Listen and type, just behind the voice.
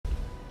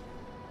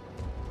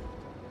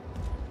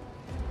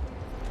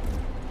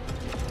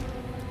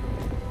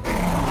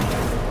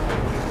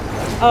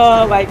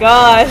Oh my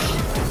gosh.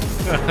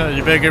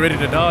 You better get ready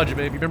to dodge,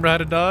 baby. Remember how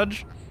to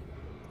dodge?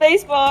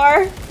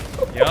 Spacebar.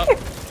 Yup.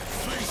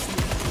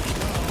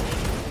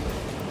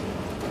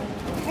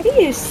 How do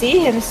you see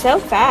him so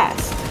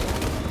fast?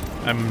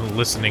 I'm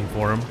listening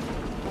for him.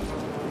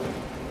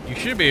 You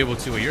should be able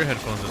to with your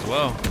headphones as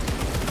well.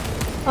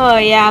 Oh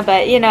yeah,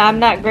 but you know, I'm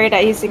not great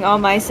at using all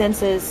my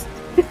senses.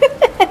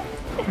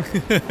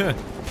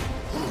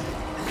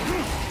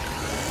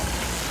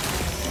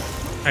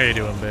 How you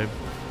doing, babe?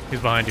 He's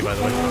behind you, by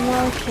the way.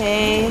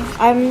 Okay.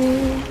 I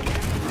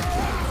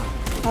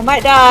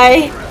might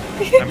die.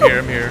 I'm here,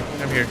 I'm here,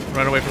 I'm here.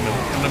 Run away from him.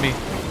 Come to me.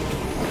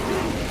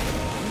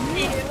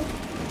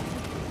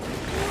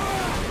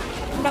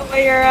 I don't know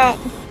where you're at.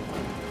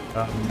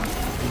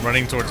 I'm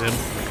running towards him.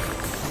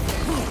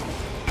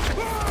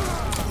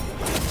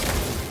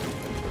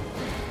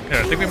 Here,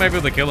 I think we might be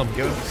able to kill him.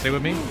 Stay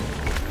with me.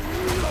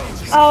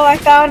 Oh, I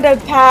found a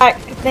pack.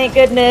 Thank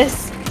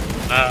goodness.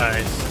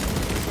 Nice.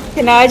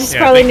 Okay, now I just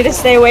probably need to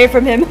stay away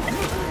from him.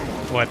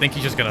 Well, I think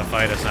he's just gonna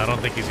fight us. I don't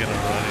think he's gonna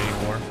run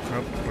anymore.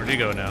 Oh, where'd he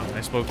go now?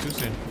 I spoke too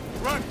soon.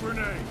 Front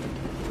grenade.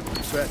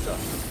 Better.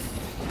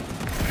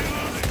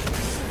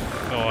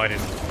 Oh, I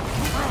didn't.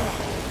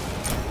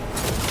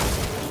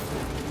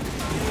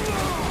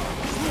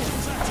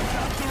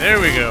 There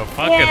we go.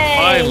 Fucking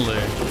finally.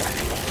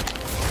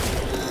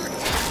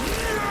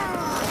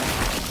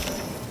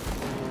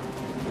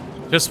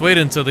 Just wait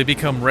until they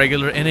become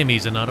regular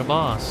enemies and not a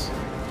boss.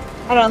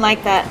 I don't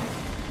like that.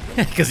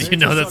 Because you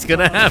know that's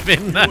gonna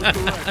happen.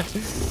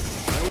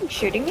 Are you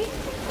shooting me?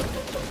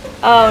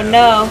 Oh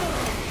no.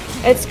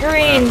 It's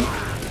green.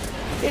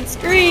 It's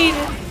green.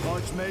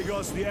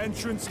 Magos, the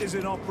entrance is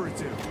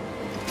inoperative.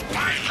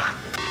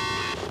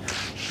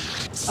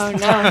 Oh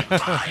no.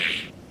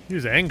 He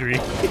was angry.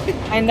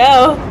 I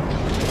know.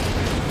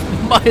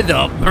 By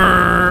the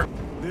brr.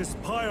 This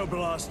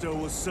pyro-blaster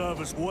will serve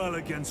us well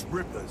against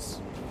rippers.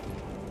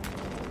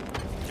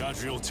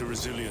 Gadriel to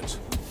resilient.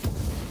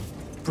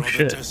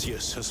 Brother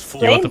Decius has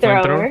fallen. You want the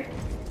flamethrower?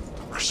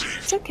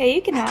 It's okay,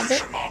 you can have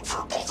it.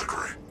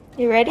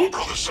 You ready?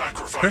 Sure.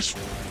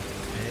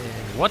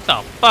 What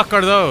the fuck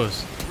are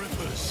those?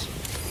 Rippers.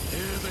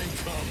 Here they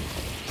come.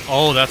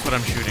 Oh, that's what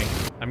I'm shooting.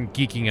 I'm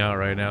geeking out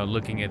right now,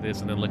 looking at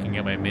this and then looking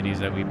at my minis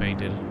that we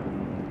painted.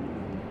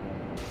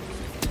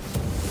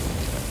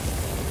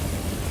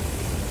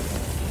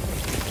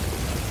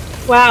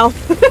 Wow.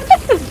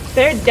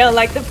 They don't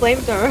like the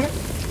flamethrower.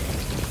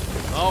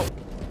 Oh.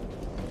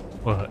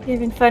 What? You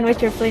having fun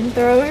with your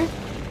flamethrower?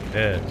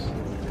 Yes.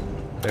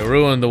 They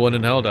ruined the one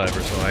in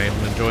Helldiver, so I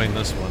am enjoying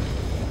this one.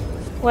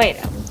 Wait,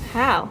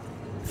 how?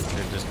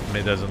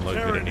 It doesn't look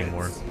good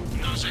anymore.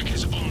 Nozick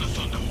is on the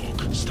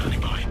Thunderhawk, standing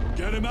by.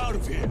 Get him out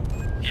of here.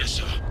 Yes,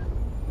 sir.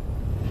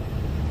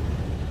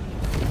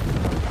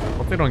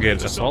 Hope they don't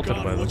get assaulted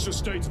by them. What's your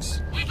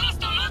status? We've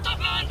lost a lot of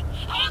men,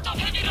 a lot of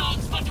heavy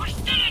rounds, but we're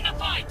still in the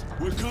fight.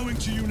 We're coming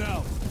to you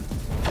now.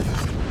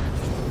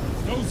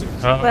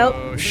 Oh,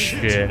 Well,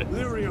 shit.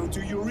 Lirio,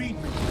 do you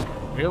read me?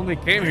 We only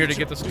came here to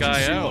get this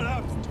guy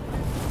out.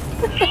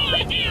 No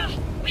idea.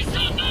 We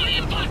saw no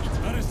impact.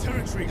 That is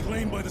territory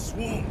claimed by the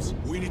swarms.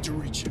 We need to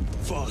reach him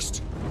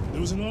fast. There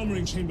was an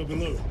armoring chamber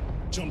below.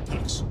 Jump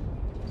packs.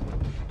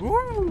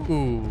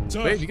 Ooh.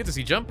 Sir. Wait, you get to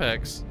see jump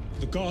packs.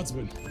 The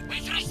guardsmen.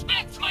 With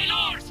respect, my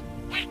lord,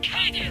 we're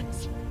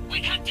Cadians. We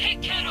can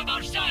take care of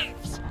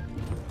ourselves.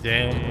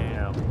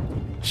 Damn.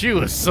 She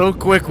was so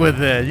quick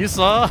with it. You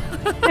saw?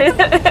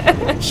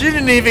 She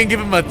didn't even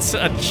give him a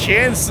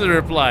chance to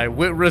reply.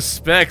 With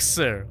respect,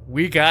 sir.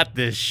 We got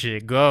this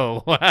shit.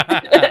 Go.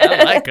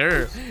 I like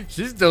her.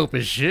 She's dope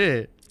as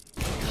shit.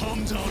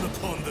 Come down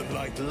upon them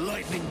like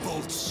lightning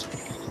bolts.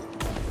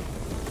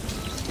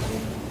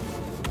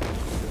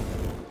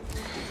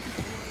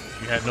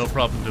 You had no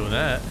problem doing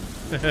that.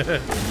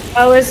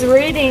 I was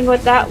reading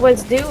what that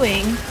was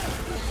doing.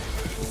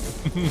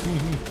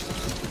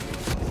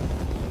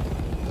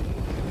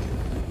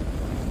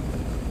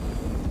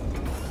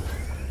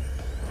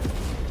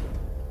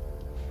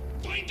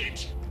 Find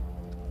it.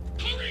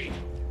 Hurry.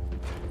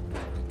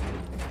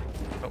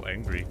 So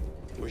angry.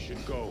 We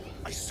should go.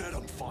 I said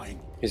I'm fine.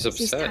 He's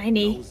He's upset.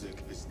 tiny.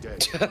 Nozick is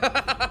dead.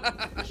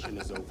 Mission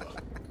is over.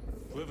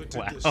 Whoever did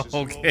Wow, this is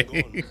long okay.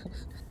 gone.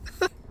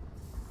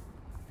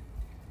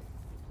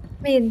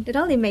 I mean, it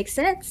only makes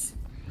sense.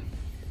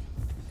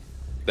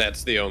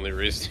 That's the only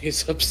reason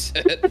he's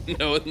upset.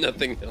 No,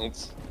 nothing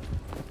else.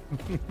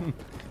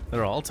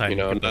 They're all tiny.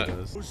 You know, compared not-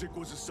 to this. Nozick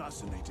was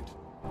assassinated.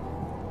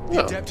 Oh.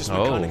 The Adeptus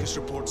Oh. Mechanicus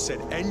report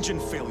said engine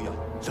failure.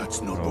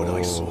 That's not what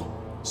I saw.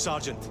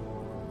 Sergeant.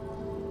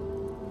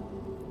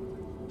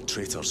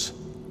 Traitors.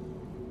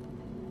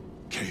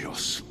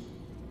 Chaos.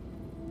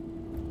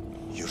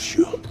 You're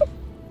sure?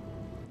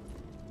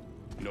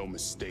 No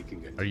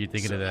mistaking it. Are you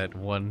thinking of that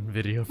one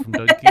video from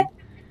Donkey?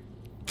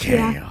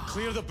 Chaos.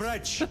 Clear the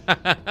bridge.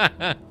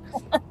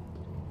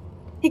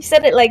 He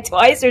said it like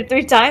twice or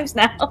 3 times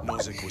now.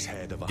 Nozick was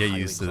head of a Get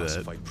highly used to that.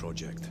 classified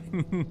project.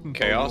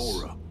 Chaos.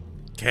 Aurora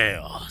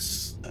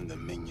Chaos. and the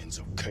minions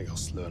of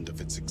Chaos learned of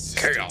its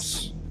existence.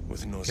 Chaos.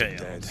 With Nozick Chaos.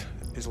 dead,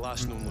 His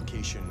last known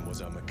location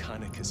was a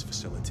Mechanicus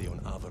facility on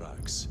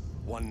Avarax,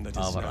 one that is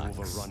now Avarax.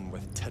 overrun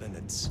with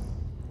Tyranids.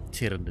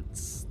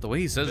 Tyranids. The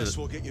way he says This it.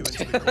 will get you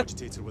into the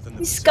cogitator within the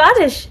He's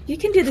Scottish. You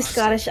can do the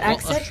Scottish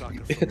accent.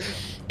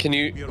 Can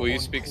you? Will you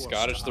speak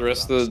Scottish the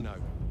rest of the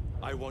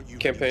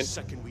campaign?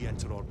 Second we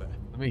enter orbit.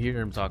 Let me hear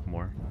him talk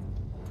more.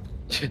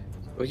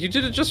 Well, you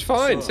did it just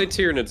fine. Say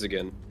Tyranids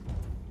again.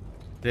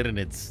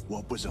 Tyranids.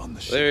 What was on the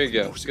ship? There you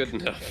go. was Good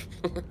enough.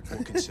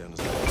 What concerns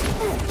me?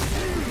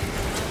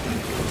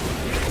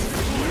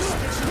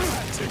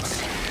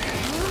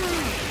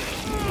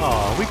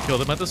 Aw, we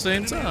killed him at the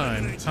same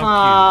time.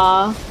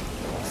 How Aww.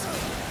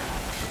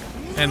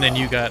 cute. And then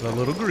you got a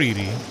little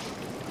greedy.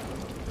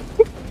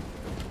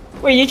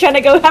 Were you trying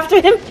to go after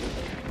him?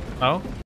 Oh?